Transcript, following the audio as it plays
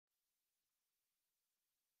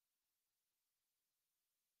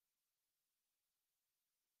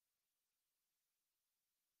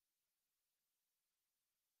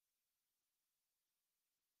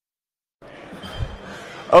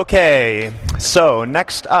Okay, so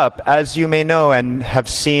next up, as you may know and have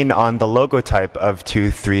seen on the logotype of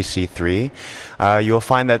 23C3, you'll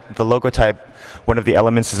find that the logotype, one of the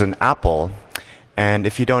elements is an apple. And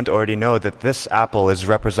if you don't already know that this apple is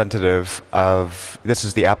representative of, this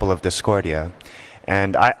is the apple of Discordia.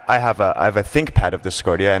 And I have a ThinkPad of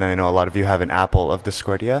Discordia, and I know a lot of you have an apple of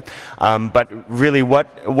Discordia. But really, what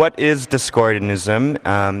is Discordianism?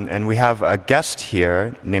 And we have a guest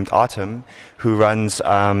here named Autumn, who runs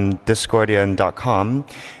Discordian.com,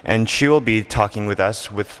 and she will be talking with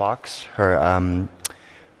us, with Fox, her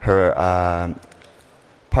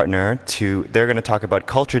partner. They're going to talk about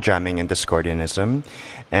culture jamming and Discordianism,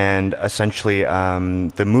 and essentially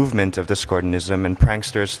the movement of Discordianism and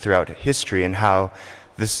pranksters throughout history, and how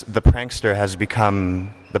the prankster has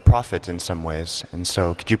become the prophet in some ways. And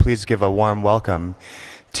so could you please give a warm welcome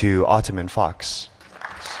to Autumn and Fox.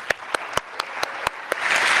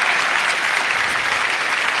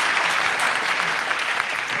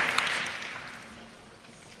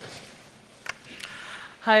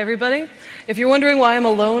 Hi, everybody. If you're wondering why I'm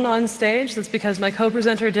alone on stage, that's because my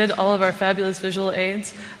co-presenter did all of our fabulous visual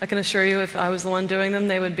aids. I can assure you if I was the one doing them,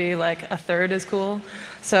 they would be like a third as cool.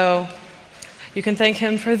 So you can thank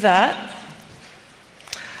him for that.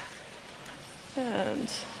 And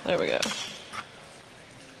there we go.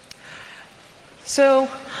 So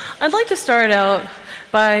I'd like to start out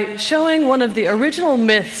by showing one of the original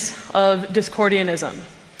myths of Discordianism.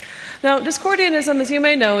 Now, Discordianism, as you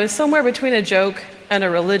may know, is somewhere between a joke and a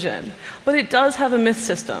religion, but it does have a myth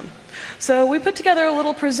system. So we put together a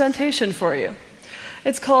little presentation for you.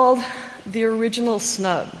 It's called The Original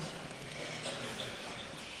Snub.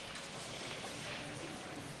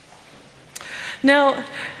 Now,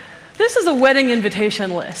 this is a wedding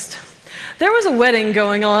invitation list. There was a wedding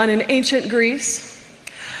going on in ancient Greece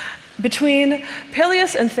between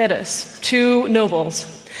Peleus and Thetis, two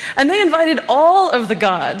nobles. And they invited all of the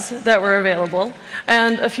gods that were available,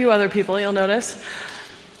 and a few other people, you'll notice.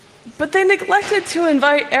 But they neglected to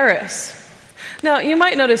invite Eris. Now, you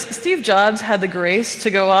might notice Steve Jobs had the grace to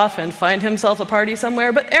go off and find himself a party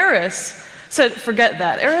somewhere, but Eris said, forget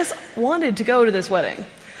that. Eris wanted to go to this wedding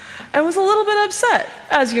and was a little bit upset,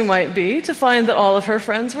 as you might be, to find that all of her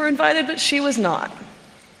friends were invited, but she was not.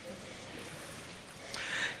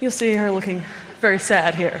 You'll see her looking very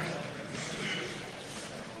sad here.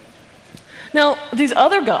 Now, these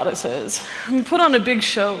other goddesses put on a big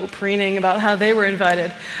show preening about how they were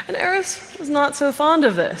invited, and Eris was not so fond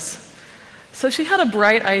of this. So she had a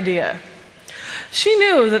bright idea. She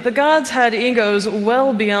knew that the gods had egos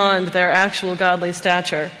well beyond their actual godly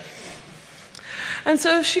stature. And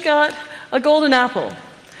so she got a golden apple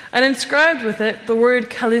and inscribed with it the word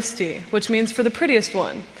Callisti, which means for the prettiest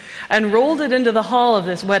one, and rolled it into the hall of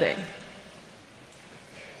this wedding.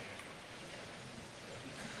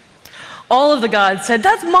 All of the gods said,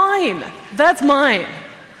 that's mine, that's mine.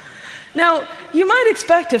 Now, you might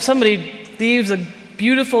expect if somebody leaves a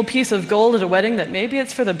beautiful piece of gold at a wedding that maybe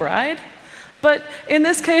it's for the bride. But in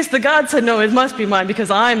this case, the gods said, no, it must be mine because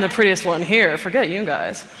I'm the prettiest one here. Forget you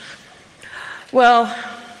guys. Well,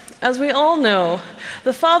 as we all know,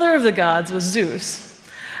 the father of the gods was Zeus.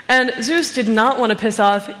 And Zeus did not want to piss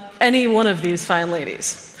off any one of these fine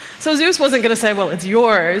ladies. So Zeus wasn't going to say, well, it's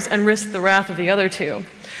yours, and risk the wrath of the other two.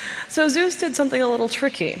 So Zeus did something a little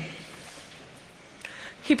tricky.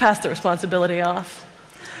 He passed the responsibility off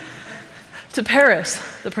to Paris,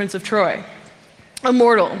 the Prince of Troy, a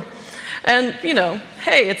mortal. And, you know,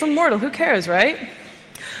 hey, it's a mortal, who cares, right?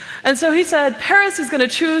 And so he said, Paris is going to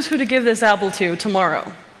choose who to give this apple to tomorrow.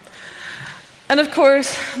 And of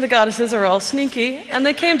course, the goddesses are all sneaky, and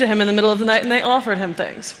they came to him in the middle of the night and they offered him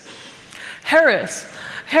things. Hera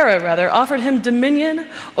offered him dominion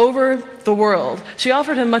over the world. She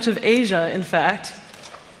offered him much of Asia, in fact.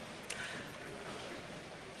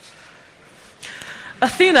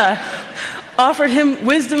 Athena offered him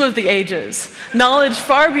wisdom of the ages, knowledge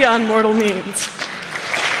far beyond mortal means.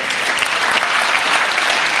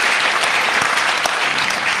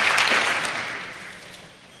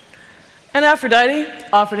 And Aphrodite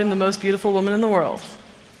offered him the most beautiful woman in the world.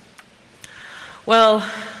 Well,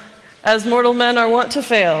 as mortal men are wont to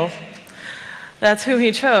fail, that's who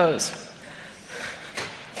he chose.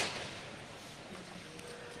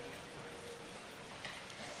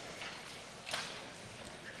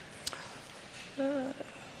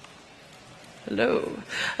 Hello.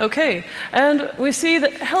 Okay, and we see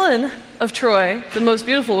that Helen of Troy, the most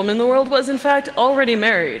beautiful woman in the world, was in fact already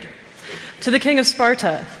married to the king of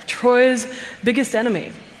Sparta, Troy's biggest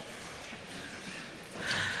enemy.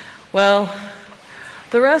 Well,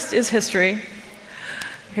 the rest is history.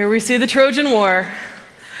 Here we see the Trojan War,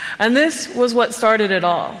 And this was what started it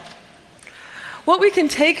all. What we can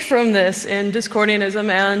take from this in Discordianism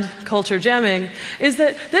and culture jamming is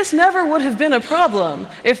that this never would have been a problem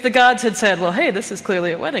if the gods had said, well, hey, this is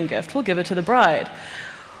clearly a wedding gift, we'll give it to the bride.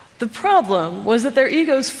 The problem was that their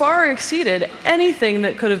egos far exceeded anything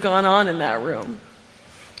that could have gone on in that room.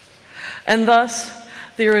 And thus,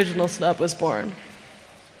 the original snub was born.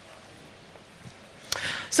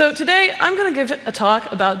 So today, I'm going to give a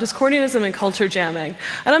talk about Discordianism and culture jamming,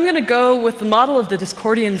 and I'm going to go with the model of the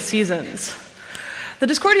Discordian seasons. The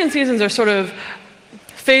Discordian seasons are sort of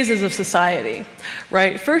phases of society,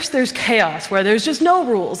 right? First, there's chaos, where there's just no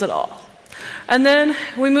rules at all. And then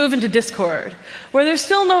we move into discord, where there's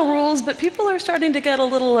still no rules, but people are starting to get a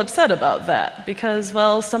little upset about that because,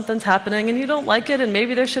 well, something's happening and you don't like it, and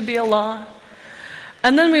maybe there should be a law.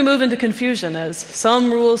 And then we move into confusion as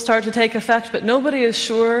some rules start to take effect, but nobody is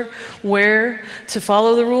sure where to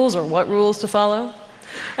follow the rules or what rules to follow.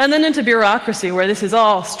 And then into bureaucracy, where this is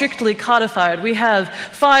all strictly codified. We have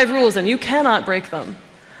 5 rules and you cannot break them.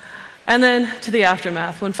 And then to the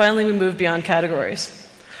aftermath, when finally we move beyond categories.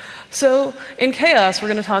 So in chaos, we're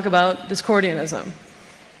going to talk about Discordianism.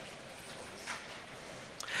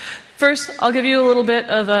 First, I'll give you a little bit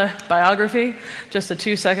of a biography, just a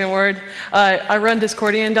 2-second word. I run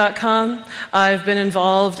Discordian.com. I've been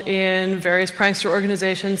involved in various prankster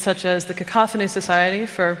organizations such as the Cacophony Society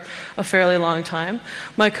for a fairly long time.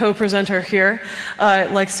 My co-presenter here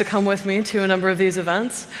likes to come with me to a number of these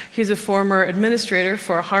events. He's a former administrator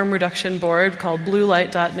for a harm reduction board called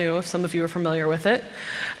bluelight.new, if some of you are familiar with it.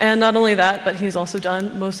 And not only that, but he's also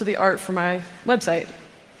done most of the art for my website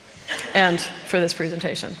and for this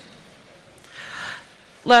presentation.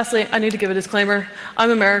 Lastly, I need to give a disclaimer.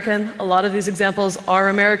 I'm American. A lot of these examples are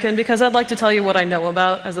American because I'd like to tell you what I know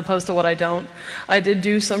about as opposed to what I don't. I did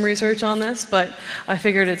do some research on this, but I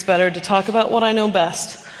figured it's better to talk about what I know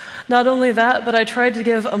best. Not only that, but I tried to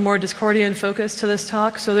give a more Discordian focus to this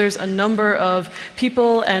talk, so there's a number of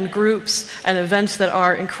people and groups and events that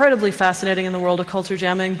are incredibly fascinating in the world of culture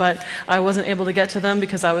jamming, but I wasn't able to get to them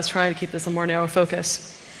because I was trying to keep this a more narrow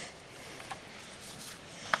focus.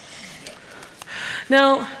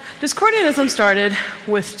 Now, Discordianism started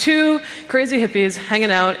with 2 crazy hippies hanging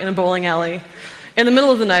out in a bowling alley in the middle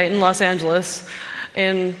of the night in Los Angeles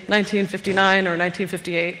in 1959 or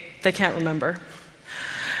 1958. They can't remember.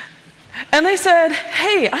 And they said,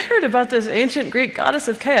 hey, I heard about this ancient Greek goddess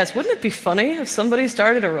of chaos. Wouldn't it be funny if somebody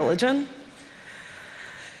started a religion?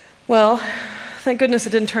 Well, thank goodness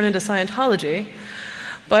it didn't turn into Scientology.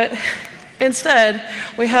 But instead,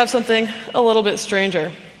 we have something a little bit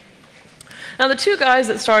stranger. Now, the 2 guys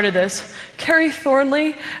that started this, Kerry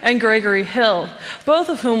Thornley and Gregory Hill, both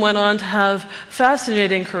of whom went on to have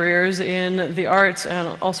fascinating careers in the arts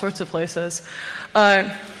and all sorts of places.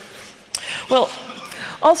 Well,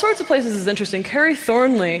 all sorts of places is interesting. Kerry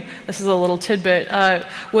Thornley, this is a little tidbit,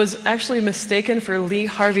 was actually mistaken for Lee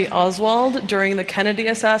Harvey Oswald during the Kennedy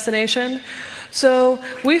assassination. So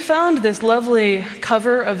we found this lovely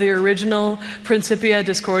cover of the original Principia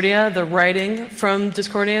Discordia, the writing from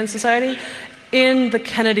Discordian Society, in the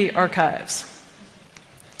Kennedy archives.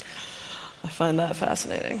 I find that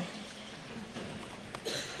fascinating.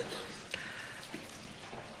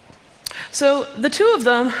 So the 2 of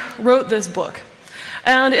them wrote this book.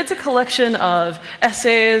 And it's a collection of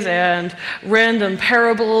essays and random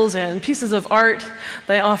parables and pieces of art.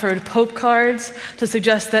 They offered pope cards to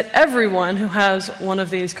suggest that everyone who has one of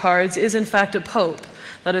these cards is in fact a pope.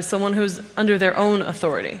 That is, someone who's under their own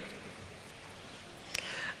authority.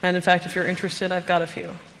 And in fact, if you're interested, I've got a few.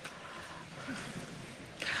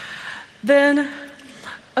 Then,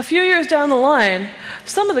 a few years down the line,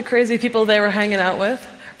 some of the crazy people they were hanging out with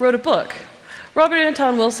wrote a book. Robert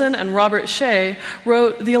Anton Wilson and Robert Shea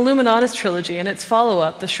wrote the Illuminatus trilogy and its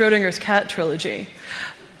follow-up, the Schrodinger's Cat trilogy.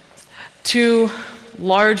 2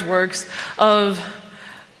 large works of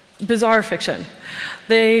bizarre fiction.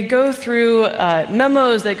 They go through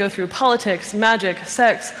memos, they go through politics, magic,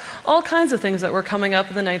 sex, all kinds of things that were coming up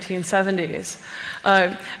in the 1970s.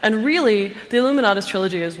 And really, the Illuminatus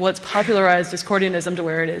trilogy is what's popularized Discordianism to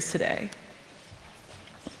where it is today.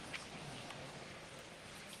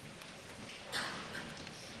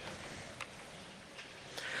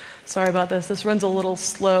 Sorry about this. This runs a little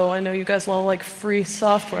slow. I know you guys all like free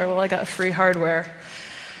software. Well, I got free hardware.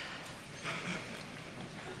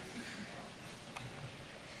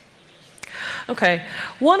 Okay,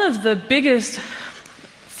 one of the biggest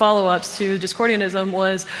follow-ups to Discordianism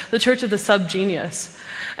was the Church of the Subgenius.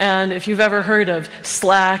 And if you've ever heard of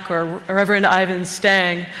Slack or Reverend Ivan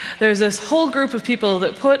Stang, there's this whole group of people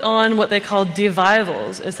that put on what they call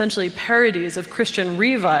devivals, essentially parodies of Christian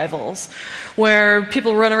revivals, where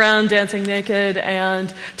people run around dancing naked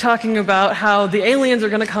and talking about how the aliens are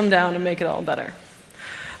going to come down and make it all better.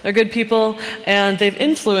 They're good people, and they've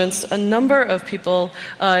influenced a number of people,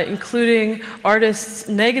 including artists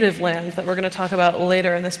Negativland, that we're going to talk about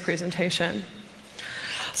later in this presentation.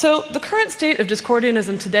 So the current state of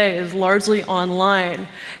Discordianism today is largely online.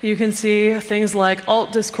 You can see things like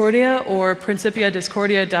Alt Discordia or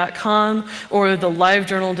PrincipiaDiscordia.com or the live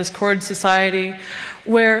journal Discord Society,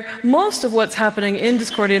 where most of what's happening in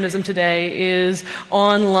Discordianism today is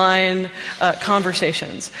online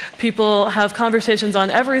conversations. People have conversations on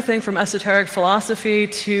everything from esoteric philosophy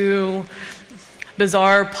to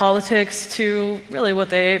bizarre politics to really what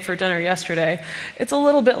they ate for dinner yesterday. It's a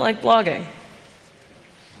little bit like blogging.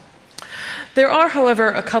 There are, however,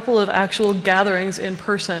 a couple of actual gatherings in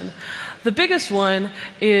person. The biggest one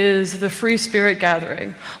is the Free Spirit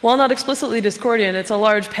Gathering. While not explicitly Discordian, it's a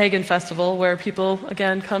large pagan festival where people,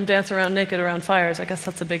 again, come dance around naked around fires. I guess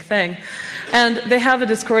that's a big thing. And they have a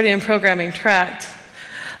Discordian programming tract.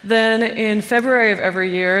 Then in February of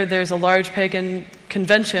every year, there's a large pagan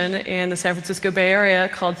convention in the San Francisco Bay Area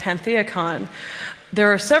called PantheaCon.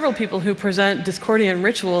 There are several people who present Discordian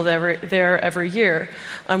ritual there every year.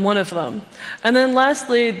 I'm one of them. And then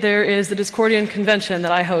lastly, there is the Discordian convention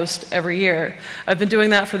that I host every year. I've been doing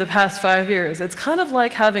that for the past 5 years. It's kind of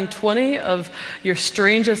like having 20 of your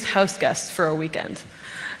strangest house guests for a weekend.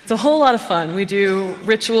 It's a whole lot of fun. We do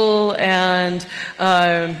ritual and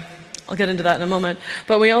I'll get into that in a moment.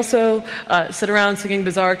 But we also sit around singing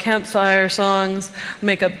bizarre campfire songs,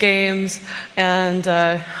 make up games, and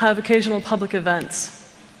have occasional public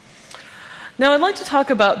events. Now, I'd like to talk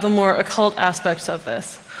about the more occult aspects of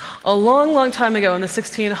this. A long, long time ago in the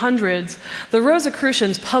 1600s, the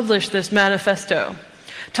Rosicrucians published this manifesto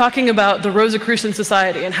talking about the Rosicrucian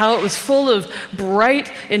Society and how it was full of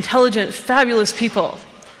bright, intelligent, fabulous people.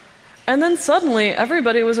 And then suddenly,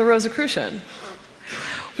 everybody was a Rosicrucian.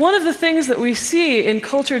 One of the things that we see in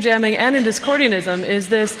culture jamming and in Discordianism is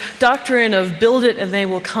this doctrine of build it and they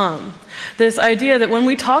will come. This idea that when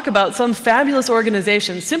we talk about some fabulous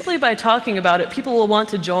organization, simply by talking about it, people will want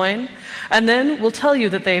to join, and then we'll tell you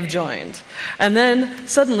that they've joined. And then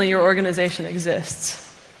suddenly your organization exists.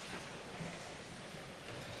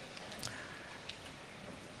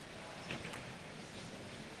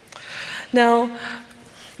 Now,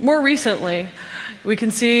 more recently, we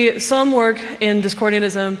can see some work in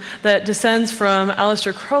Discordianism that descends from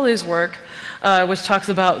Aleister Crowley's work, which talks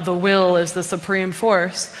about the will as the supreme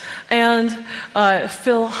force. And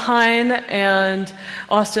Phil Hine and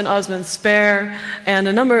Austin Osman Spare and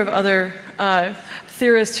a number of other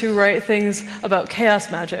theorists who write things about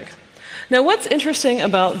chaos magic. Now, what's interesting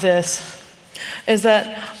about this is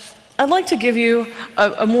that I'd like to give you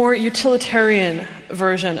a more utilitarian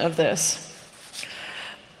version of this.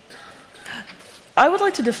 I would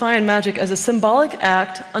like to define magic as a symbolic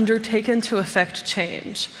act undertaken to effect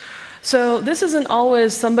change. So this isn't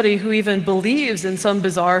always somebody who even believes in some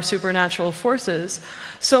bizarre supernatural forces,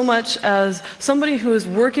 so much as somebody who is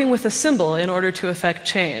working with a symbol in order to effect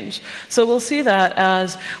change. So we'll see that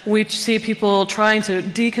as we see people trying to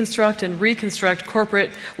deconstruct and reconstruct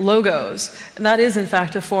corporate logos, and that is in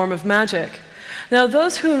fact a form of magic. Now,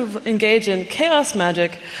 those who engage in chaos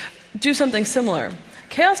magic do something similar.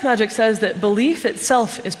 Chaos magic says that belief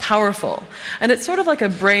itself is powerful, and it's sort of like a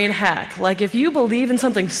brain hack. Like if you believe in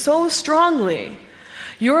something so strongly,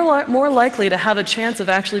 you're more likely to have a chance of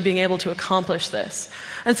actually being able to accomplish this.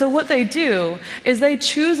 And so what they do is they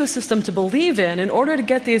choose a system to believe in order to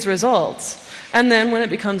get these results, and then when it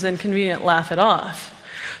becomes inconvenient, laugh it off.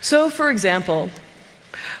 So for example,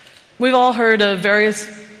 we've all heard of various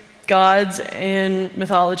gods in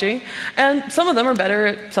mythology, and some of them are better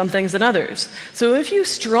at some things than others. So if you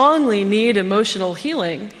strongly need emotional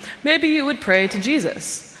healing, maybe you would pray to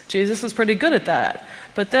Jesus. Jesus was pretty good at that.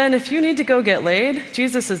 But then if you need to go get laid,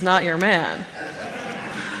 Jesus is not your man.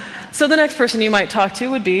 So the next person you might talk to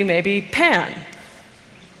would be maybe Pan.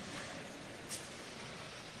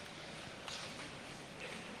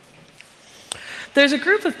 There's a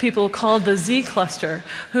group of people called the Z Cluster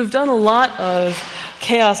who've done a lot of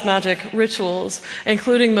chaos magic rituals,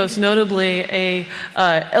 including most notably a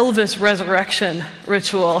Elvis resurrection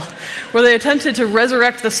ritual, where they attempted to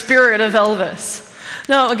resurrect the spirit of Elvis.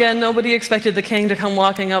 Now, again, nobody expected the king to come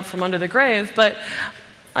walking up from under the grave, but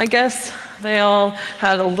I guess they all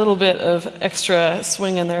had a little bit of extra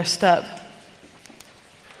swing in their step.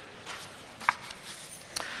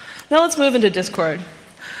 Now let's move into Discord.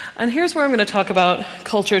 And here's where I'm going to talk about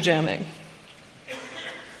culture jamming.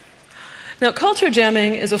 Now, culture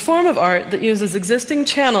jamming is a form of art that uses existing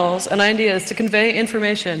channels and ideas to convey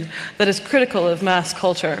information that is critical of mass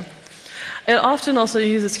culture. It often also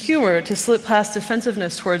uses humor to slip past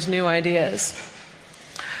defensiveness towards new ideas.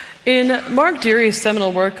 In Mark Deary's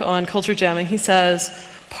seminal work on culture jamming, he says,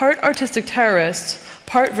 part artistic terrorists,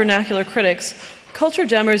 part vernacular critics, culture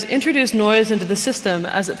jammers introduce noise into the system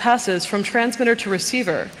as it passes from transmitter to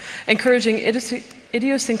receiver, encouraging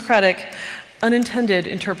idiosyncratic, unintended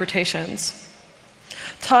interpretations.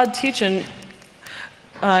 Todd Teachin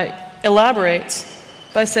elaborates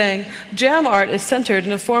by saying, jam art is centered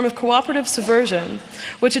in a form of cooperative subversion,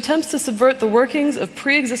 which attempts to subvert the workings of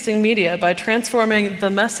pre-existing media by transforming the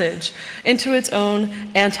message into its own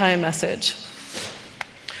anti-message.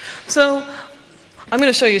 So I'm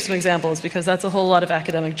going to show you some examples because that's a whole lot of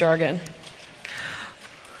academic jargon.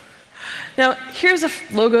 Now, here's a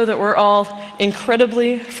logo that we're all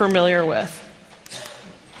incredibly familiar with.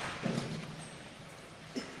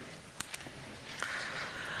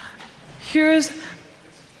 Here's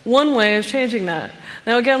one way of changing that.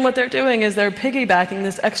 Now again, what they're doing is they're piggybacking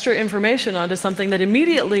this extra information onto something that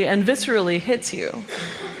immediately and viscerally hits you.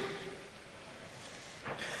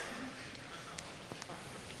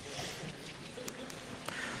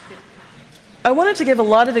 I wanted to give a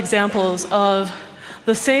lot of examples of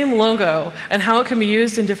the same logo and how it can be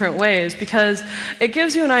used in different ways because it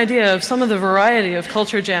gives you an idea of some of the variety of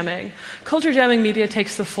culture jamming. Culture jamming media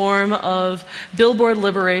takes the form of billboard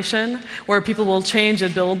liberation, where people will change a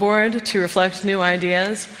billboard to reflect new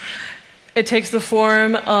ideas. It takes the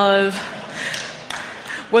form of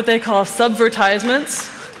what they call subvertisements.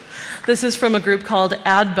 This is from a group called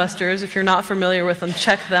Adbusters. If you're not familiar with them,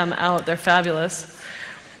 check them out. They're fabulous.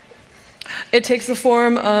 It takes the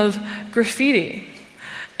form of graffiti.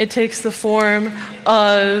 It takes the form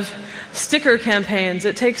of sticker campaigns.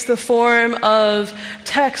 It takes the form of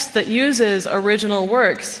text that uses original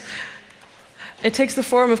works. It takes the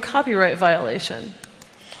form of copyright violation.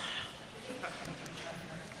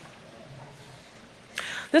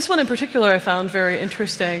 This one in particular I found very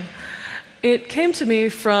interesting. It came to me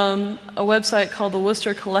from a website called the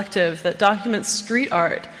Worcester Collective that documents street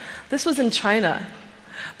art. This was in China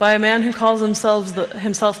by a man who calls himself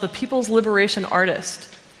the People's Liberation Artist.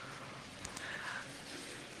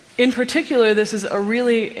 In particular, this is a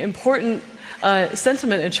really important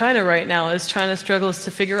sentiment in China right now as China struggles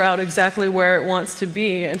to figure out exactly where it wants to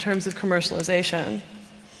be in terms of commercialization.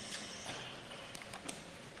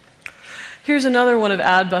 Here's another one of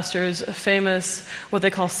Adbusters' famous, what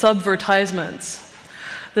they call subvertisements.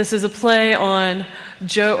 This is a play on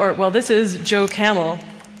this is Joe Camel.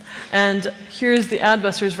 And here's the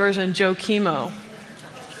Adbusters version, Joe Chemo.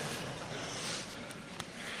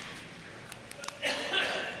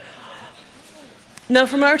 Now,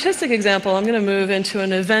 from an artistic example, I'm going to move into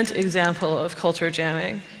an event example of culture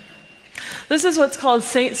jamming. This is what's called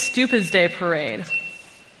St. Stupid's Day Parade.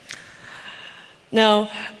 Now,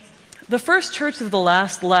 the first Church of the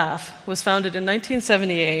Last Laugh was founded in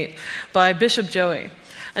 1978 by Bishop Joey.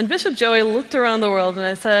 And Bishop Joey looked around the world and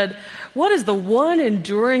I said, what is the one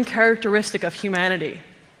enduring characteristic of humanity?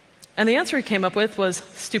 And the answer he came up with was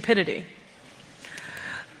stupidity.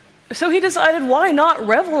 So he decided, why not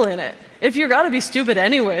revel in it? If you're got to be stupid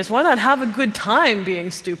anyways, why not have a good time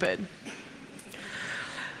being stupid?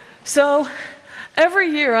 So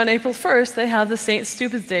every year on April 1st, they have the St.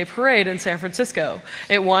 Stupid's Day Parade in San Francisco.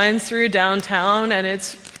 It winds through downtown, and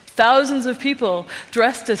it's thousands of people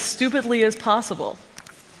dressed as stupidly as possible.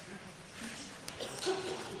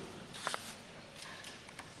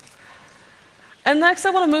 And next,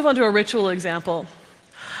 I want to move on to a ritual example.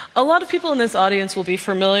 A lot of people in this audience will be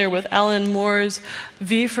familiar with Alan Moore's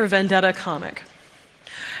V for Vendetta comic.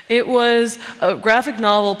 It was a graphic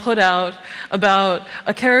novel put out about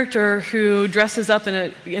a character who dresses up in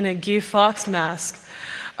a Guy Fawkes mask,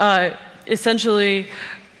 essentially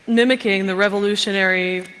mimicking the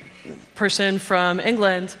revolutionary person from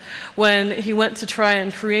England when he went to try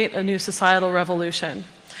and create a new societal revolution.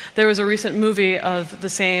 There was a recent movie of the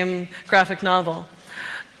same graphic novel.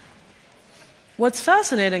 What's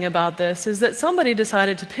fascinating about this is that somebody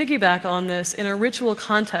decided to piggyback on this in a ritual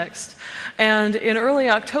context. And in early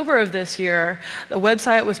October of this year, the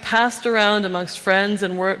website was passed around amongst friends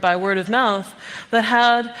and by word of mouth that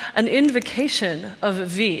had an invocation of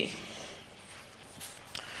V.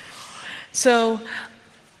 So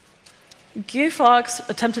Guy Fawkes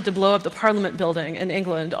attempted to blow up the Parliament building in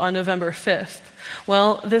England on November 5th.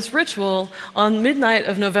 Well, this ritual on midnight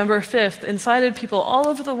of November 5th incited people all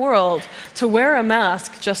over the world to wear a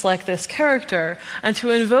mask just like this character and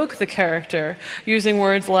to invoke the character using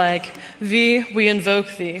words like, "Thee, we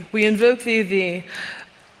invoke thee. We invoke thee, thee.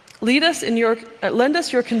 Lend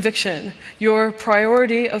us your conviction, your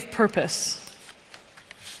priority of purpose."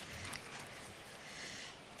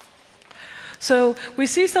 So we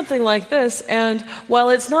see something like this, and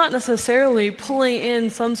while it's not necessarily pulling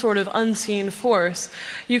in some sort of unseen force,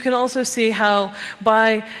 you can also see how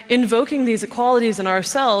by invoking these equalities in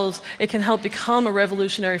ourselves, it can help become a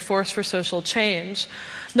revolutionary force for social change.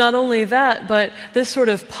 Not only that, but this sort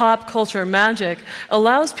of pop culture magic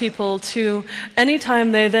allows people to,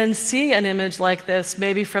 anytime they then see an image like this,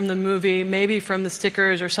 maybe from the movie, maybe from the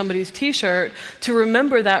stickers or somebody's t-shirt, to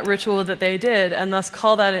remember that ritual that they did and thus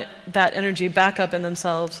call that energy back up in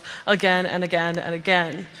themselves again and again and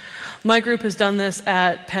again. My group has done this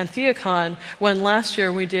at PantheaCon when last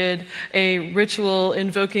year we did a ritual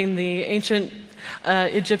invoking the ancient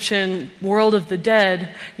Egyptian world of the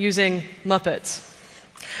dead using Muppets.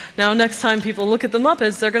 Now, next time people look at the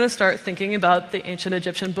Muppets, they're going to start thinking about the ancient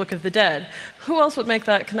Egyptian Book of the Dead. Who else would make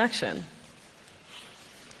that connection?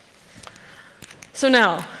 So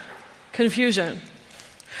now, confusion.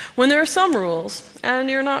 When there are some rules, and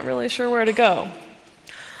you're not really sure where to go.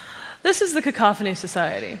 This is the Cacophony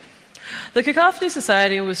Society. The Cacophony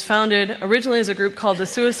Society was founded originally as a group called the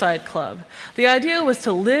Suicide Club. The idea was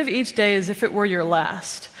to live each day as if it were your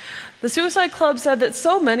last. The Suicide Club said that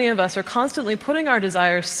so many of us are constantly putting our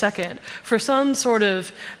desires second for some sort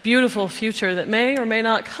of beautiful future that may or may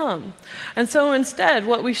not come. And so instead,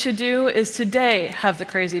 what we should do is today have the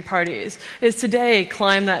crazy parties, is today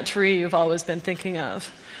climb that tree you've always been thinking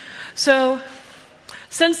of. So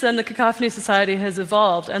since then, the Cacophony Society has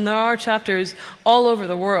evolved, and there are chapters all over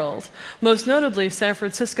the world, most notably San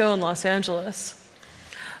Francisco and Los Angeles.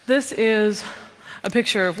 This is a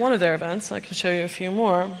picture of one of their events. I can show you a few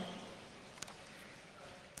more.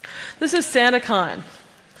 This is SantaCon,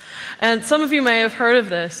 and some of you may have heard of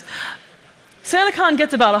this. SantaCon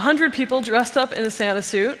gets about 100 people dressed up in a Santa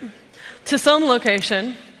suit to some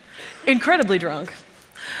location, incredibly drunk,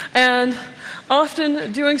 and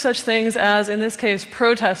often doing such things as, in this case,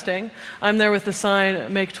 protesting. I'm there with the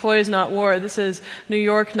sign, "Make Toys Not War." This is New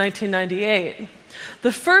York, 1998.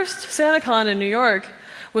 The first SantaCon in New York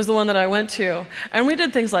was the one that I went to. And we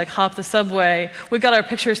did things like hop the subway. We got our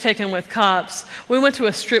pictures taken with cops. We went to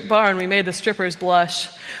a strip bar and we made the strippers blush.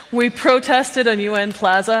 We protested on UN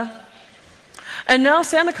Plaza. And now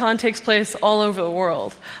SantaCon takes place all over the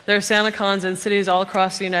world. There are SantaCons in cities all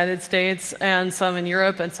across the United States, and some in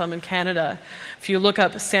Europe and some in Canada. If you look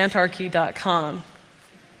up santarchy.com.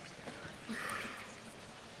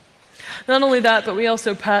 Not only that, but we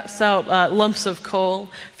also pass out lumps of coal.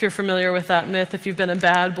 If you're familiar with that myth, if you've been a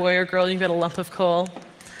bad boy or girl, you get a lump of coal.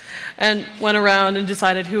 And went around and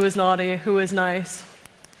decided who was naughty, who was nice.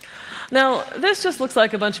 Now, this just looks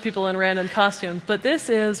like a bunch of people in random costumes, but this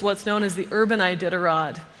is what's known as the urban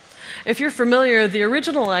Iditarod. If you're familiar, the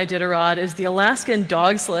original Iditarod is the Alaskan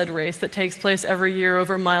dog sled race that takes place every year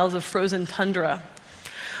over miles of frozen tundra.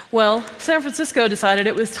 Well, San Francisco decided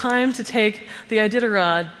it was time to take the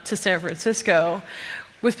Iditarod to San Francisco,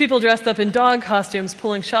 with people dressed up in dog costumes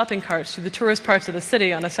pulling shopping carts through the tourist parts of the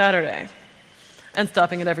city on a Saturday, and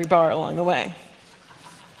stopping at every bar along the way.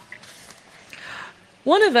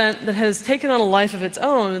 One event that has taken on a life of its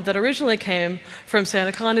own that originally came from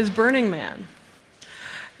SantaCon is Burning Man.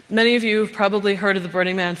 Many of you have probably heard of the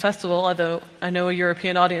Burning Man Festival, although I know a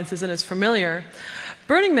European audience isn't as familiar.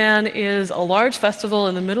 Burning Man is a large festival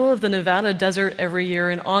in the middle of the Nevada desert every year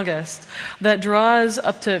in August that draws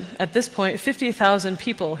up to, at this point, 50,000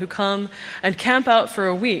 people who come and camp out for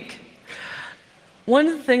a week. One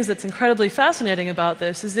of the things that's incredibly fascinating about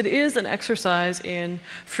this is it is an exercise in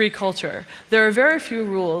free culture. There are very few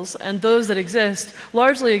rules, and those that exist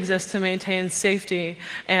largely exist to maintain safety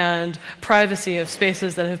and privacy of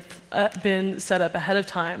spaces that have been set up ahead of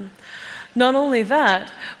time. Not only that,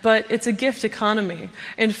 but it's a gift economy.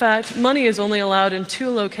 In fact, money is only allowed in 2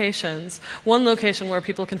 locations. One location where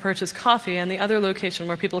people can purchase coffee, and the other location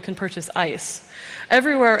where people can purchase ice.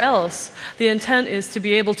 Everywhere else, the intent is to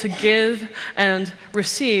be able to give and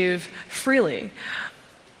receive freely.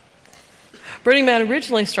 Burning Man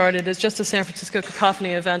originally started as just a San Francisco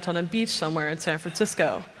Cacophony event on a beach somewhere in San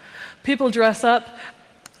Francisco. People dress up,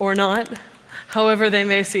 or not, however they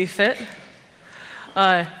may see fit.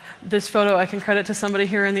 This photo I can credit to somebody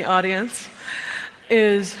here in the audience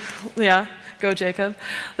is, Go Jacob.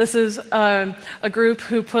 This is a group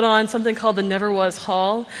who put on something called the Never Was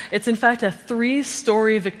Hall. It's in fact a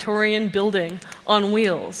 3-story Victorian building on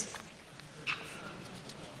wheels.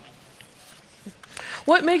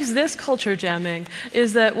 What makes this culture jamming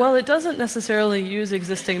is that while it doesn't necessarily use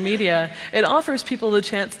existing media, it offers people the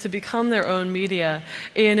chance to become their own media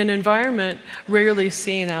in an environment rarely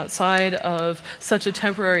seen outside of such a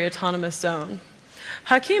temporary autonomous zone.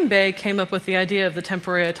 Hakim Bey came up with the idea of the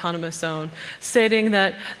temporary autonomous zone, stating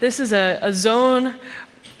that this is a zone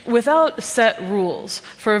without set rules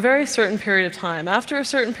for a very certain period of time. After a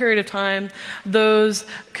certain period of time, those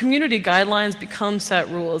community guidelines become set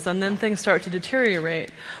rules, and then things start to deteriorate.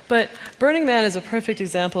 But Burning Man is a perfect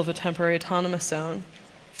example of a temporary autonomous zone.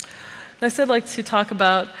 Next, I'd like to talk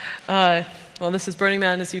about, well, this is Burning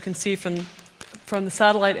Man, as you can see from the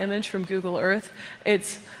satellite image from Google Earth.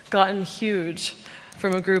 It's gotten huge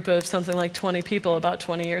from a group of something like 20 people about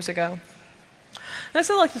 20 years ago. Next,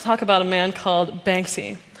 I'd like to talk about a man called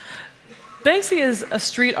Banksy. Banksy is a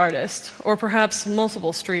street artist, or perhaps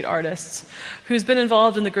multiple street artists, who's been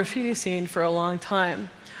involved in the graffiti scene for a long time.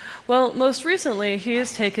 Well, most recently, he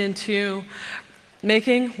has taken to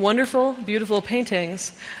making wonderful, beautiful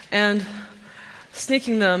paintings and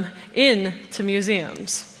sneaking them into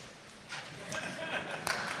museums.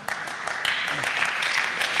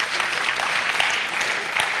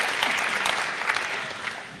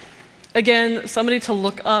 Again, somebody to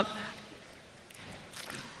look up.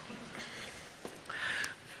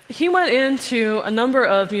 He went into a number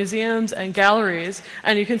of museums and galleries,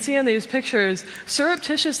 and you can see in these pictures,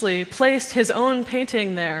 surreptitiously placed his own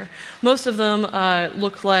painting there. Most of them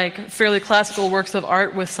look like fairly classical works of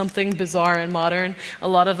art with something bizarre and modern. A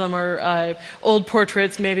lot of them are old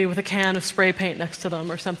portraits, maybe with a can of spray paint next to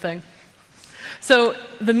them or something. So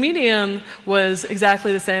the medium was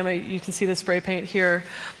exactly the same. You can see the spray paint here,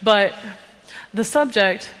 but the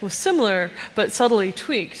subject was similar but subtly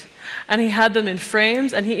tweaked. And he had them in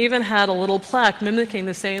frames, and he even had a little plaque mimicking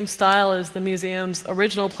the same style as the museum's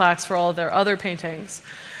original plaques for all of their other paintings.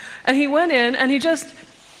 And he went in and he just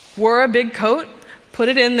wore a big coat, put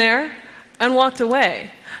it in there, and walked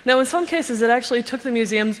away. Now, in some cases, it actually took the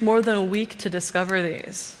museums more than a week to discover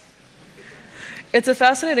these. It's a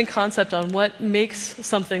fascinating concept on what makes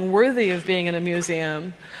something worthy of being in a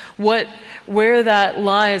museum, where that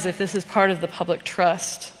lies if this is part of the public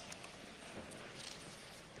trust.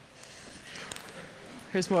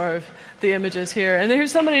 Here's more of the images here. And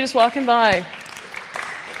here's somebody just walking by.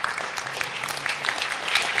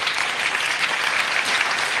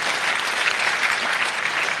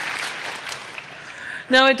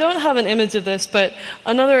 Now, I don't have an image of this, but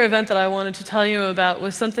another event that I wanted to tell you about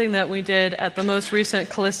was something that we did at the most recent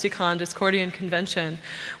Callisticon Discordian convention.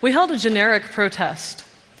 We held a generic protest.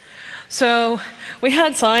 So we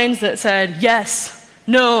had signs that said, yes,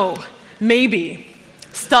 no, maybe,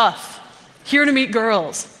 stuff, here to meet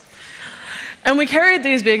girls. And we carried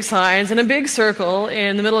these big signs in a big circle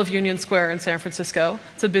in the middle of Union Square in San Francisco.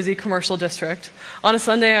 It's a busy commercial district, on a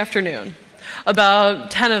Sunday afternoon.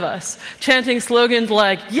 About 10 of us, chanting slogans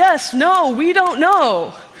like, yes, no, we don't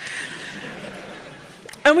know.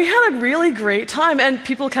 And we had a really great time, and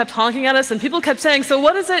people kept honking at us, and people kept saying, so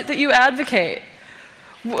what is it that you advocate?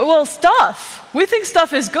 Well, stuff. We think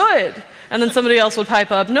stuff is good. And then somebody else would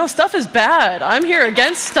pipe up, no, stuff is bad. I'm here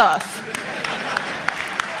against stuff.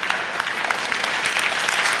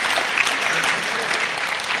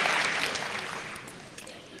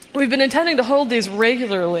 We've been intending to hold these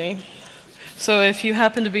regularly. So if you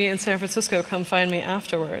happen to be in San Francisco, come find me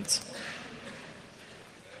afterwards.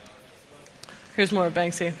 Here's more of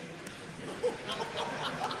Banksy.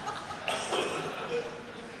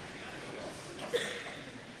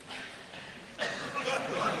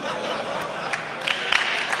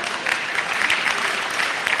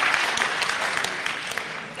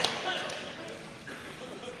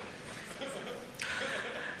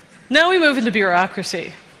 Now we move into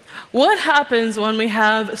bureaucracy. What happens when we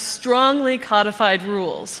have strongly codified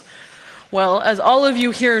rules? Well, as all of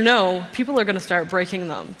you here know, people are going to start breaking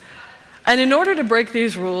them. And in order to break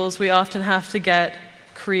these rules, we often have to get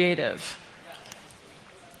creative.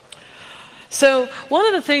 So one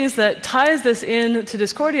of the things that ties this in to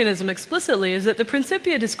Discordianism explicitly is that the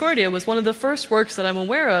Principia Discordia was one of the first works that I'm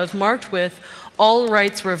aware of marked with all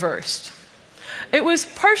rights reversed. It was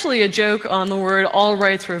partially a joke on the word all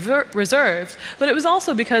rights reserved, but it was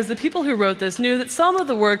also because the people who wrote this knew that some of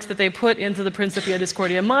the works that they put into the Principia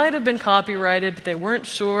Discordia might have been copyrighted, but they weren't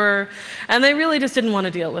sure, and they really just didn't want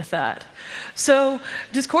to deal with that. So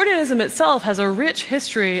Discordianism itself has a rich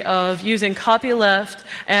history of using copyleft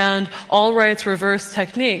and all rights reverse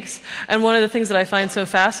techniques. And one of the things that I find so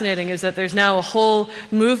fascinating is that there's now a whole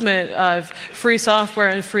movement of free software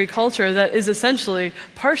and free culture that is essentially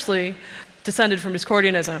partially descended from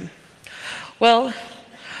Discordianism. Well,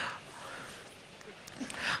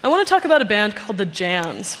 I want to talk about a band called the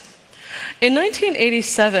Jams. In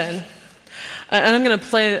 1987, and I'm going to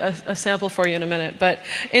play a sample for you in a minute, but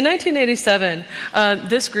in 1987,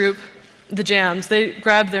 this group, the Jams, they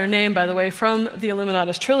grabbed their name, by the way, from the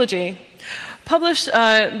Illuminatus trilogy, published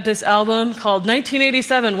this album called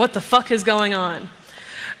 1987, What the Fuck Is Going On?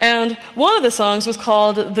 And one of the songs was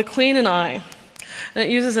called The Queen and I, and it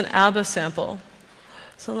uses an ABBA sample.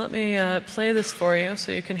 So let me play this for you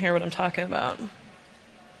so you can hear what I'm talking about.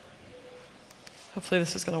 Hopefully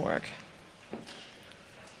this is going to work.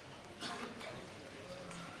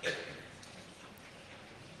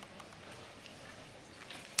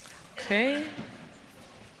 Okay.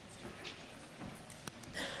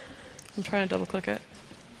 I'm trying to double click it.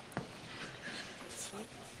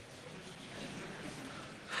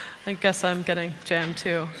 I guess I'm getting jammed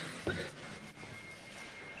too.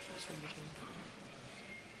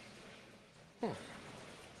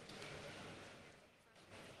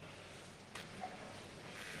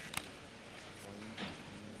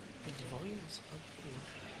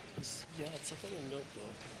 Yeah, it's up in a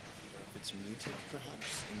notebook. It's muted,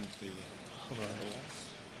 perhaps, in the OS.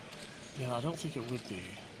 Yeah, I don't think it would be.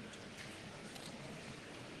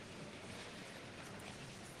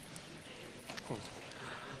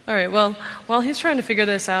 All right, well, while he's trying to figure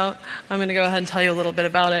this out, I'm going to go ahead and tell you a little bit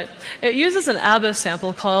about it. It uses an ABBA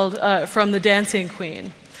sample called From the Dancing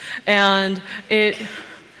Queen, and it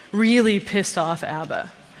really pissed off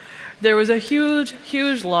ABBA. There was a huge,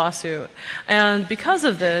 huge lawsuit, and because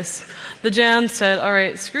of this, the Jams said, all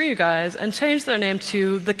right, screw you guys, and changed their name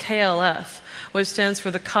to the KLF, which stands for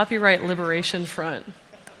the Copyright Liberation Front.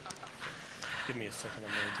 Give me a second,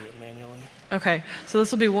 I'm going to do it manually. Okay, so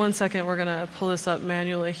this will be 1 second. We're going to pull this up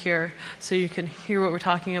manually here so you can hear what we're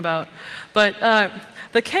talking about. But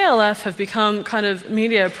the KLF have become kind of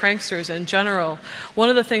media pranksters in general. One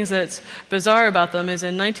of the things that's bizarre about them is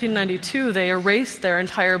in 1992, they erased their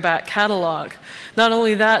entire back catalog. Not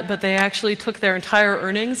only that, but they actually took their entire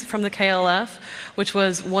earnings from the KLF, which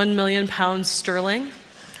was £1 million sterling,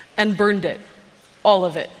 and burned it, all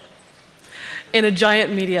of it, in a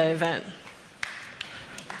giant media event.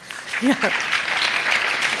 Yeah.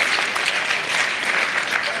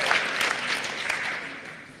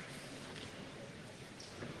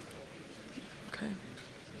 Okay.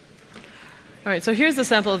 All right, so here's the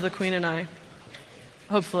sample of The Queen and I,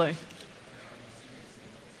 hopefully.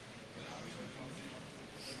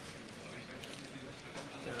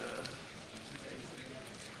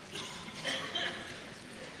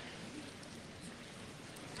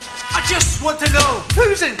 I just want to know,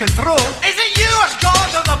 who's in control? Is it you or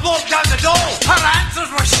God on the bloke down the door? Her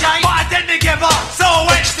answers were shite, but I didn't give up. So I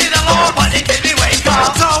went to the law, but it didn't wake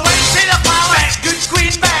up. So I went to the palace, good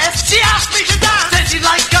Queen Bess. She asked me to dance, said she'd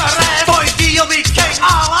like a rest. Boy, you'll be king,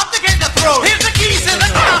 I'll have to get the throne. Here's the keys to the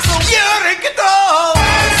castle, you're in control.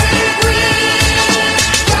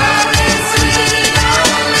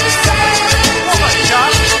 What about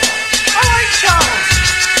Charles? I like Charles.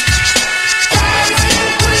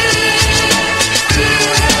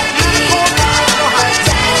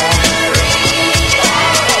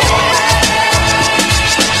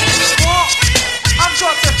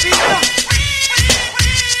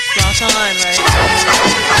 Lock on, right?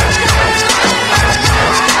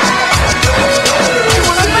 You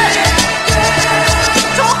want to bet?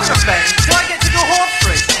 Talking of betting, do I get to go horse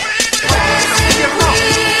racing? You're wrong.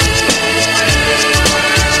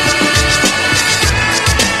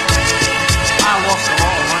 I lost a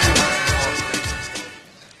lot of money on horse racing.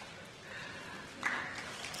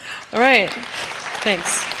 All right, thanks.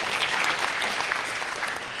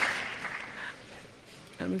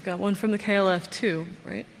 And we've got one from the KLF too,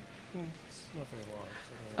 right? It's not very long.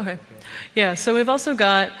 Okay. Yeah, so we've also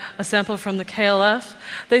got a sample from the KLF.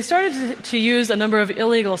 They started to use a number of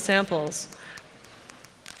illegal samples.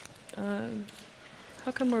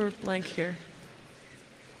 How come we're blank here?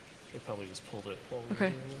 They probably just pulled it while we were Okay.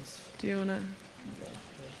 doing this. Do you want to?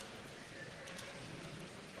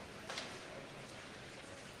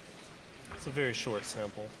 It's a very short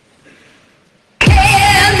sample.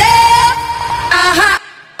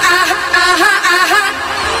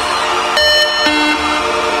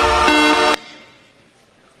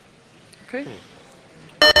 Okay.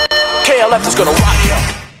 KLF is gonna rock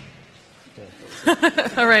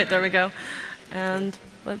you. All right, there we go. And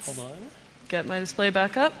let's get my display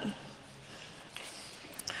back up.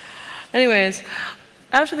 Anyways,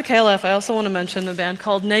 after the KLF, I also want to mention a band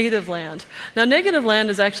called Negative Land. Now, Negative Land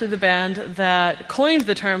is actually the band that coined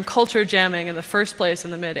the term culture jamming in the first place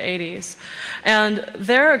in the mid-'80s. And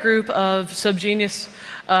they're a group of subgenius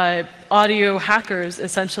audio hackers,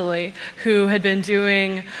 essentially, who had been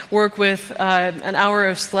doing work with an hour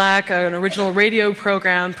of Slack, an original radio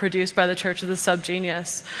program produced by the Church of the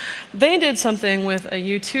Subgenius. They did something with a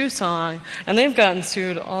U2 song, and they've gotten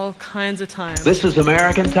sued all kinds of times. This is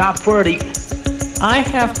American Top 40. I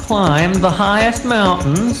have climbed the highest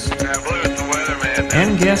mountains,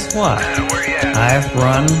 and guess what? I've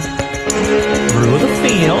run through the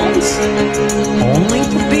fields, only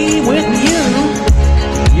to be with you.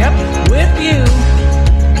 Yep, with you.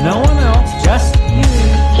 No one else, just you.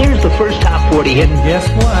 Here's the first Top 40 hit. Guess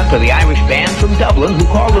what? For the Irish band from Dublin who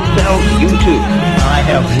call themselves U2. I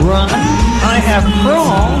have run, I have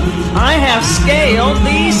crawled, I have scaled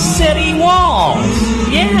these city walls.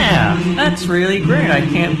 Yeah, that's really great. I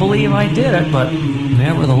can't believe I did it, but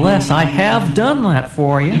nevertheless, I have done that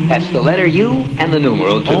for you. That's the letter U and the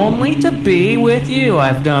numeral 2. Only to be with you,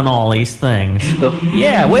 I've done all these things.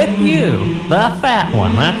 Yeah, with you. The fat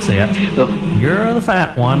one, that's it. You're the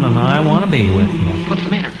fat one, and I want to be with you. What's the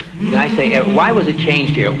matter? I say, why was it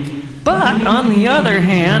changed here? But, on the other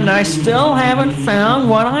hand, I still haven't found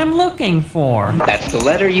what I'm looking for. That's the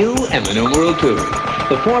letter U and the numeral 2.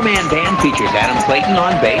 The four-man band features Adam Clayton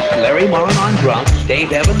on bass, Larry Mullen on drums,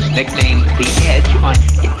 Dave Evans, nicknamed The Edge, on...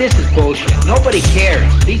 This is bullshit. Nobody cares.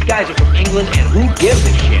 These guys are from England, and who gives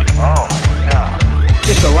a shit? Oh, yeah.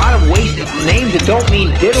 Just a lot of wasted names that don't mean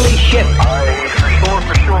diddly shit.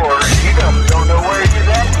 For sure. You don't know where he's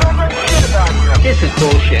at. You don't know shit about him. This is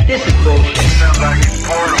bullshit. This is bullshit. Sounds like it's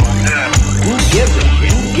portable, yeah. Who gives a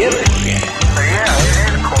shit? Who gives a shit? So yeah,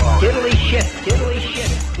 it is close. Diddly shit. Diddly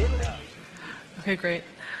shit. Diddly. Okay, great.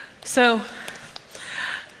 So,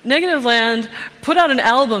 Negative Land put out an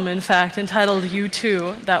album, in fact, entitled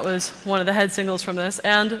U2. That was one of the head singles from this,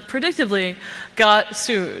 and predictably got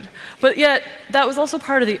sued. But yet, that was also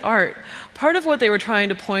part of the art. Part of what they were trying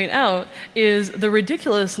to point out is the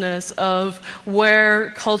ridiculousness of where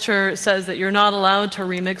culture says that you're not allowed to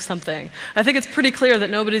remix something. I think it's pretty clear that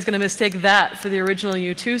nobody's going to mistake that for the original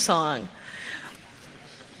U2 song.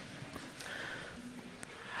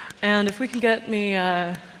 And if we can get me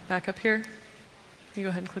back up here, you go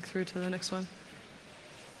ahead and click through to the next one.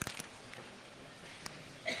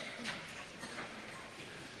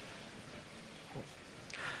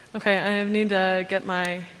 Okay, I need to get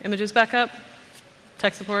my images back up.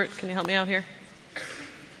 Tech support, can you help me out here?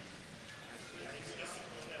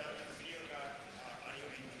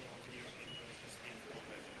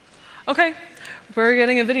 Okay, we're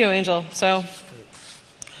getting a video angel, so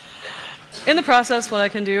in the process, what I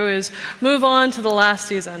can do is move on to the last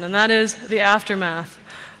season, and that is the aftermath.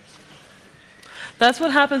 That's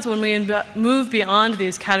what happens when we move beyond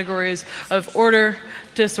these categories of order,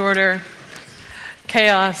 disorder,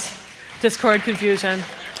 chaos, discord, confusion.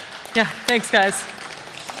 Yeah, thanks, guys.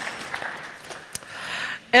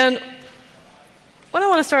 And what I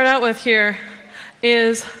want to start out with here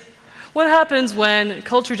is what happens when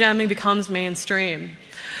culture jamming becomes mainstream.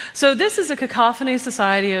 So this is a Cacophony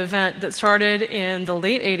Society event that started in the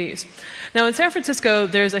late 80s. Now in San Francisco,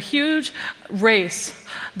 there's a huge race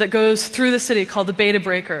that goes through the city called the Beta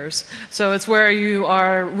Breakers. So it's where you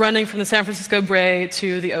are running from the San Francisco Bay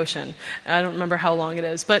to the ocean. I don't remember how long it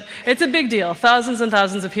is, but it's a big deal. Thousands and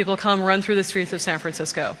thousands of people come run through the streets of San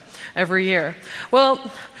Francisco every year.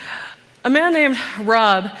 Well, a man named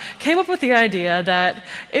Rob came up with the idea that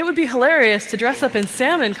it would be hilarious to dress up in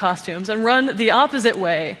salmon costumes and run the opposite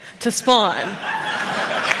way to spawn.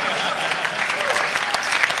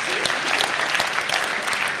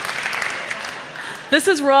 This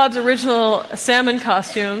is Rob's original salmon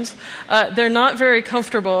costumes. They're not very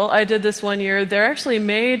comfortable. I did this one year. They're actually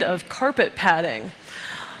made of carpet padding.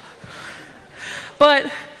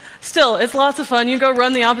 But still, it's lots of fun. You go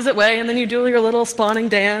run the opposite way, and then you do your little spawning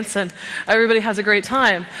dance, and everybody has a great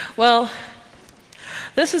time. Well,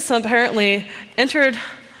 this has apparently entered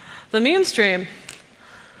the meme stream.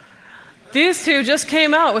 These two just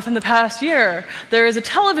came out within the past year. There is a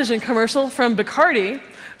television commercial from Bacardi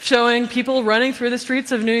showing people running through the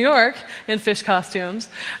streets of New York in fish costumes,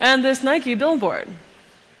 and this Nike billboard.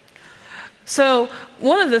 So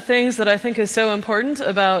one of the things that I think is so important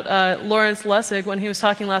about Lawrence Lessig when he was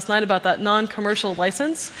talking last night about that non-commercial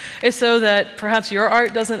license is so that perhaps your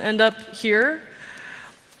art doesn't end up here.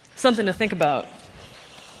 Something to think about.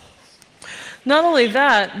 Not only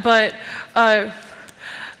that, but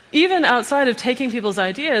even outside of taking people's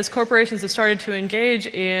ideas, corporations have started to engage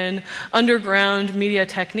in underground media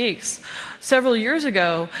techniques. Several years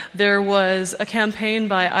ago, there was a campaign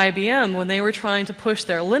by IBM when they were trying to push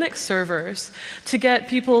their Linux servers to get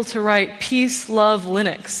people to write peace, love,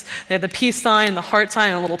 Linux. They had the peace sign, the heart sign,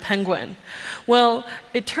 and a little penguin. Well,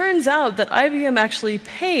 it turns out that IBM actually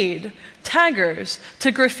paid taggers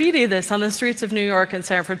to graffiti this on the streets of New York and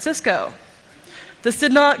San Francisco. This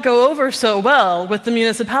did not go over so well with the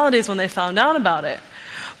municipalities when they found out about it.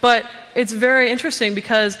 But it's very interesting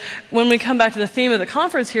because when we come back to the theme of the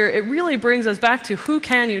conference here, it really brings us back to who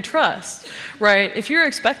can you trust, right? If you're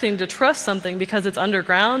expecting to trust something because it's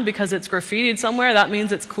underground, because it's graffitied somewhere, that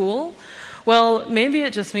means it's cool. Well, maybe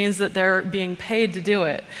it just means that they're being paid to do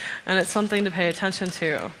it, and it's something to pay attention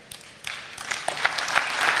to.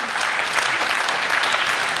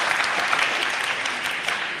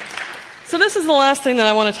 So this is the last thing that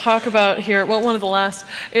I want to talk about here. Well, one of the last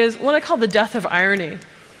is what I call the death of irony.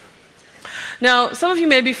 Now, some of you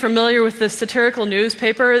may be familiar with this satirical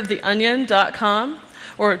newspaper, theonion.com,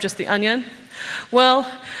 or just The Onion. Well,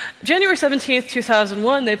 January 17th,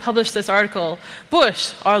 2001, they published this article,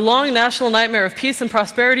 "Bush, our long national nightmare of peace and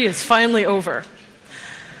prosperity is finally over."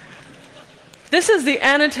 This is the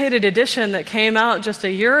annotated edition that came out just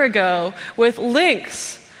a year ago with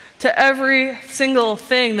links to every single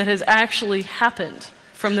thing that has actually happened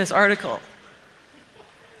from this article.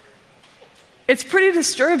 It's pretty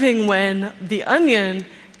disturbing when The Onion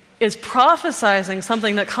is prophesizing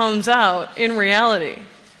something that comes out in reality.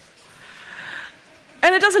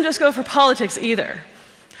 And it doesn't just go for politics either.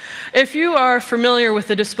 If you are familiar with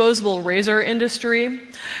the disposable razor industry,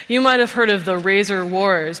 you might have heard of the razor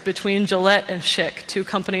wars between Gillette and Schick, two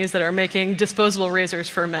companies that are making disposable razors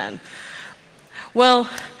for men. Well,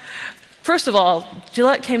 first of all,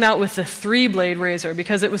 Gillette came out with the 3-blade razor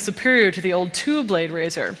because it was superior to the old 2-blade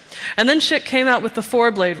razor. And then Schick came out with the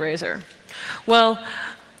 4-blade razor. Well,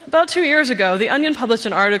 about 2 years ago, The Onion published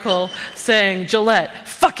an article saying, Gillette,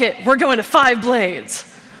 fuck it, we're going to 5 blades.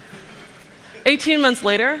 18 months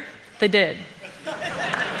later, they did.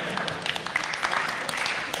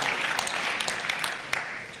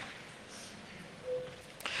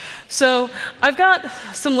 So I've got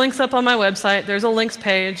some links up on my website. There's a links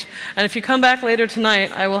page. And if you come back later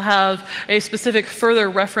tonight, I will have a specific further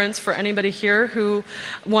reference for anybody here who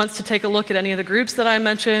wants to take a look at any of the groups that I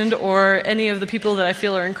mentioned or any of the people that I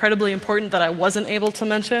feel are incredibly important that I wasn't able to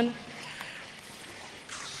mention.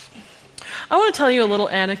 I want to tell you a little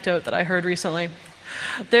anecdote that I heard recently.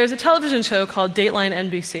 There's a television show called Dateline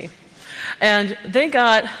NBC. And they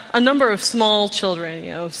got a number of small children,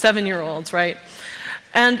 7-year-olds, right?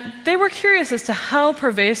 And they were curious as to how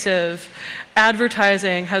pervasive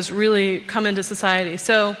advertising has really come into society.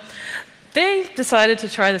 So they decided to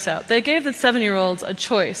try this out. They gave the 7-year-olds a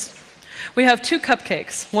choice. We have 2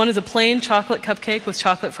 cupcakes. One is a plain chocolate cupcake with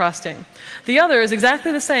chocolate frosting. The other is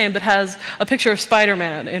exactly the same, but has a picture of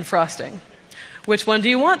Spider-Man in frosting. Which one do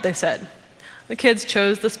you want, they said. The kids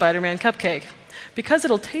chose the Spider-Man cupcake. Because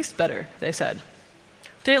it'll taste better, they said.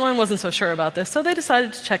 Dateline wasn't so sure about this, so they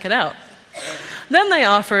decided to check it out. Then they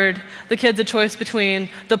offered the kids a choice between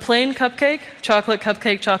the plain cupcake,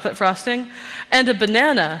 chocolate frosting, and a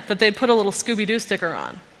banana that they'd put a little Scooby-Doo sticker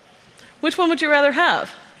on. Which one would you rather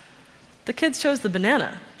have? The kids chose the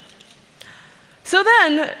banana. So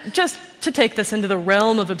then, just to take this into the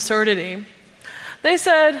realm of absurdity, they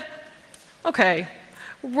said, okay,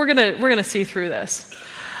 we're gonna see through this.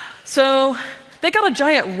 So they got a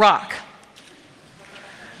giant rock,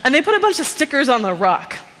 and they put a bunch of stickers on the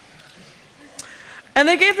rock. And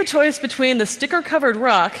they gave the choice between the sticker-covered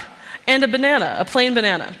rock and a banana, a plain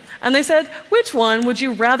banana. And they said, which one would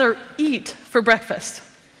you rather eat for breakfast?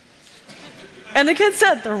 And the kids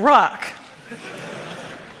said, the rock.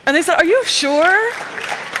 And they said, are you sure?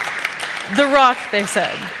 The rock, they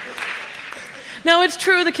said. Now, it's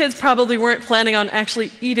true the kids probably weren't planning on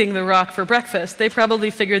actually eating the rock for breakfast. They probably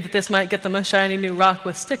figured that this might get them a shiny new rock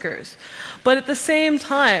with stickers. But at the same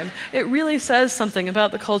time, it really says something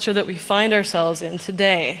about the culture that we find ourselves in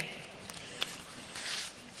today.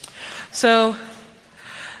 So,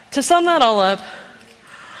 to sum that all up,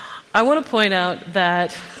 I want to point out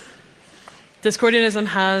that Discordianism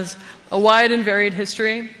has a wide and varied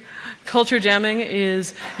history. Culture jamming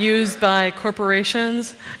is used by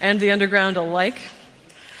corporations and the underground alike.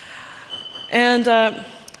 And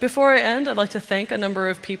before I end, I'd like to thank a number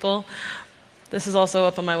of people. This is also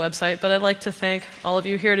up on my website, but I'd like to thank all of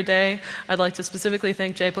you here today. I'd like to specifically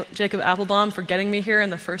thank Jacob Applebaum for getting me here in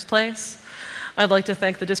the first place. I'd like to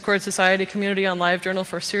thank the Discord Society community on LiveJournal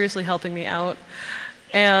for seriously helping me out.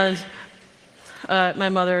 And my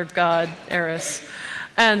mother, God, Eris,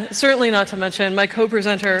 and certainly not to mention my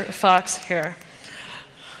co-presenter, Fox, here.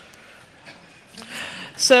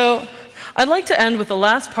 So I'd like to end with the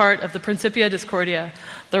last part of the Principia Discordia,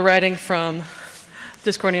 the writing from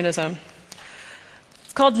Discordianism.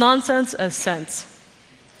 It's called Nonsense as Sense.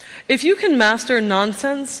 If you can master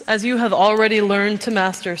nonsense as you have already learned to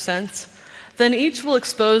master sense, then each will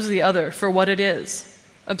expose the other for what it is,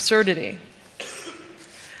 absurdity.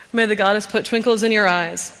 May the goddess put twinkles in your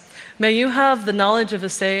eyes. May you have the knowledge of a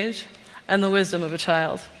sage and the wisdom of a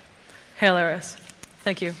child. Hail Eris.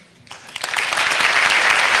 Thank you.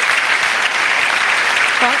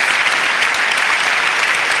 Thoughts?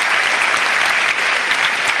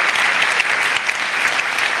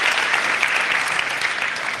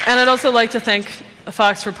 And I'd also like to thank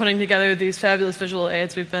Fox for putting together these fabulous visual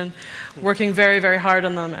aids. We've been working very, very hard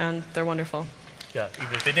on them, and they're wonderful. Yeah,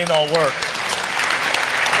 even if they didn't all work.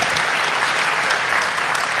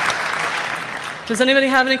 Does anybody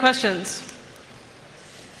have any questions?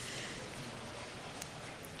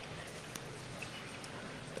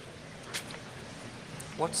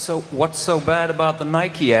 What's so bad about the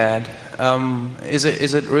Nike ad? Is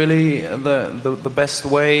it really the best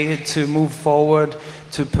way to move forward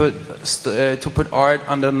to put art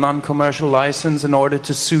under non-commercial license in order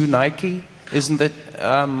to sue Nike? Isn't it?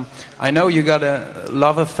 I know you got a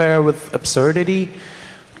love affair with absurdity,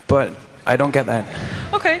 but I don't get that.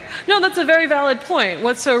 Okay. No, that's a very valid point.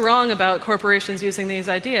 What's so wrong about corporations using these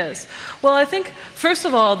ideas? Well, I think, first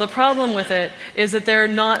of all, the problem with it is that they're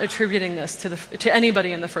not attributing this to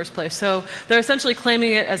anybody in the first place. So they're essentially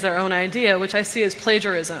claiming it as their own idea, which I see as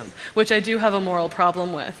plagiarism, which I do have a moral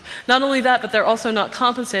problem with. Not only that, but they're also not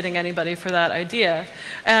compensating anybody for that idea.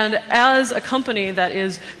 And as a company that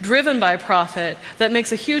is driven by profit, that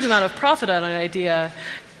makes a huge amount of profit on an idea,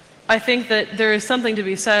 I think that there is something to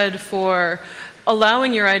be said for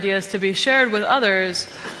allowing your ideas to be shared with others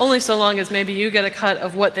only so long as maybe you get a cut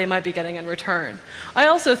of what they might be getting in return. I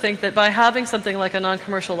also think that by having something like a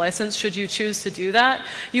non-commercial license, should you choose to do that,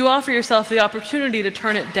 you offer yourself the opportunity to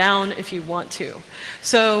turn it down if you want to.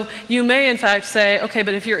 So you may in fact say, okay,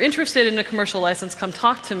 but if you're interested in a commercial license, come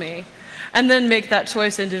talk to me. And then make that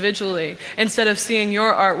choice individually, instead of seeing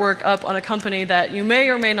your artwork up on a company that you may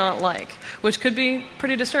or may not like, which could be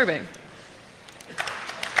pretty disturbing.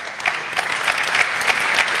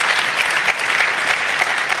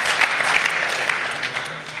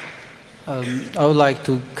 I would like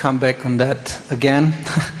to come back on that again.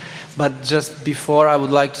 But just before, I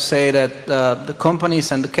would like to say that the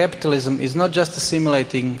companies and the capitalism is not just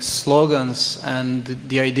assimilating slogans and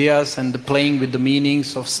the ideas and the playing with the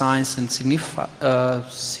meanings of signs and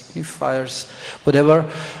signifiers, whatever,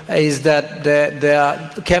 is that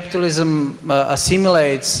the capitalism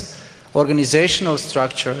assimilates organizational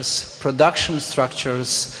structures, production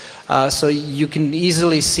structures. So you can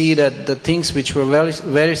easily see that the things which were very,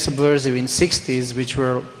 very subversive in the 60s, which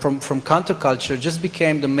were from counterculture, just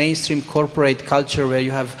became the mainstream corporate culture where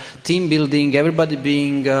you have team building, everybody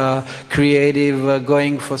being creative,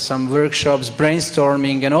 going for some workshops,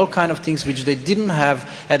 brainstorming, and all kind of things which they didn't have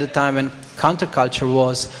at the time when counterculture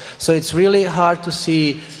was. So it's really hard to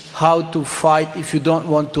see how to fight if you don't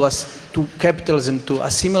want to capitalism to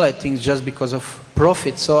assimilate things just because of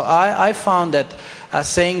profit. So I found that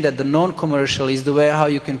saying that the non-commercial is the way how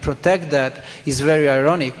you can protect that is very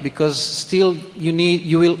ironic, because still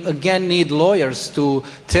you will again need lawyers to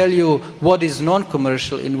tell you what is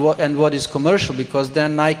non-commercial and what is commercial, because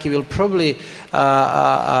then Nike will probably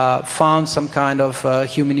found some kind of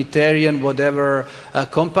humanitarian whatever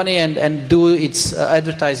company and do its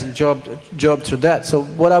advertising job through that. So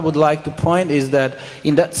what I would like to point is that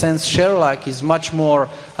in that sense Sherlock is much more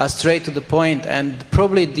straight to the point, and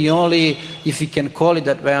probably the only, if you can call it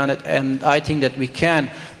that way, and I think that we can,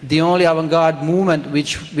 the only avant-garde movement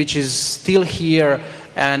which is still here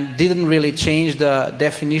and didn't really change the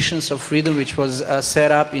definitions of freedom, which was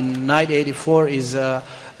set up in 1984, is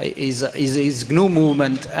GNU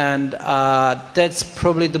movement, and that's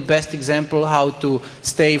probably the best example how to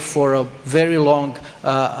stay for a very long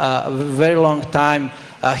time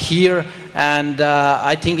here. And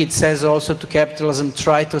I think it says also to capitalism,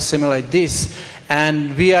 try to assimilate this.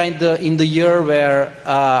 And we are in the year where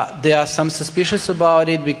there are some suspicions about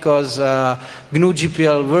it, because GNU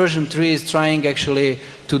GPL version 3 is trying actually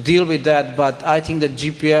to deal with that, but I think that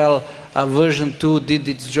GPL version 2 did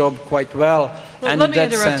its job quite well. Well, let me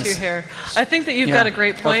interrupt you here. I think that you've got a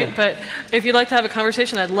great point, okay. But if you'd like to have a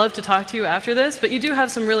conversation, I'd love to talk to you after this, but you do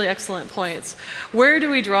have some really excellent points. Where do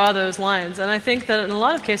we draw those lines? And I think that in a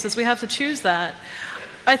lot of cases we have to choose that.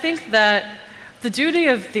 I think that the duty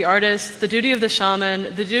of the artist, the duty of the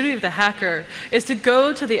shaman, the duty of the hacker is to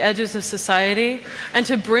go to the edges of society and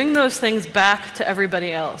to bring those things back to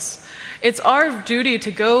everybody else. It's our duty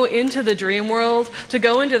to go into the dream world, to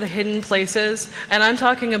go into the hidden places, and I'm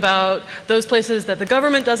talking about those places that the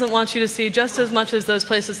government doesn't want you to see just as much as those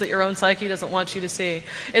places that your own psyche doesn't want you to see.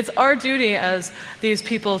 It's our duty as these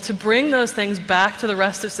people to bring those things back to the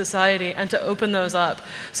rest of society and to open those up.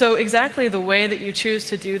 So exactly the way that you choose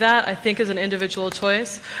to do that, I think, is an individual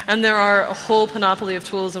choice, and there are a whole panoply of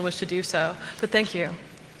tools in which to do so. But thank you.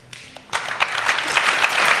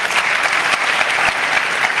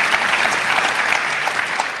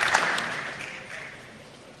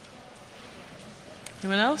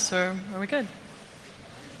 Anyone else, or are we good?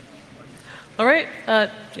 All right,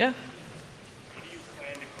 yeah.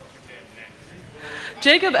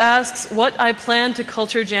 Jacob asks what I plan to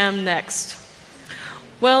culture jam next.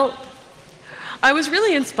 Well, I was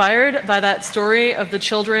really inspired by that story of the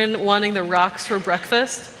children wanting the rocks for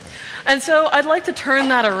breakfast. And so I'd like to turn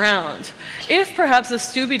that around. If perhaps a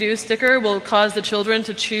Scooby-Doo sticker will cause the children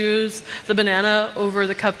to choose the banana over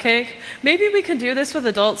the cupcake, maybe we can do this with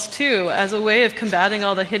adults too, as a way of combating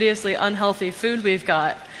all the hideously unhealthy food we've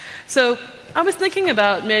got. So I was thinking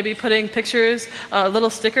about maybe putting pictures, little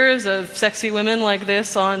stickers of sexy women like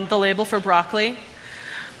this on the label for broccoli.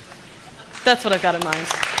 That's what I've got in mind.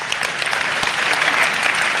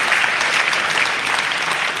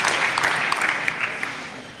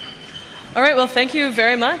 All right, well, thank you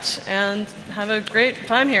very much, and have a great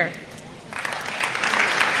time here.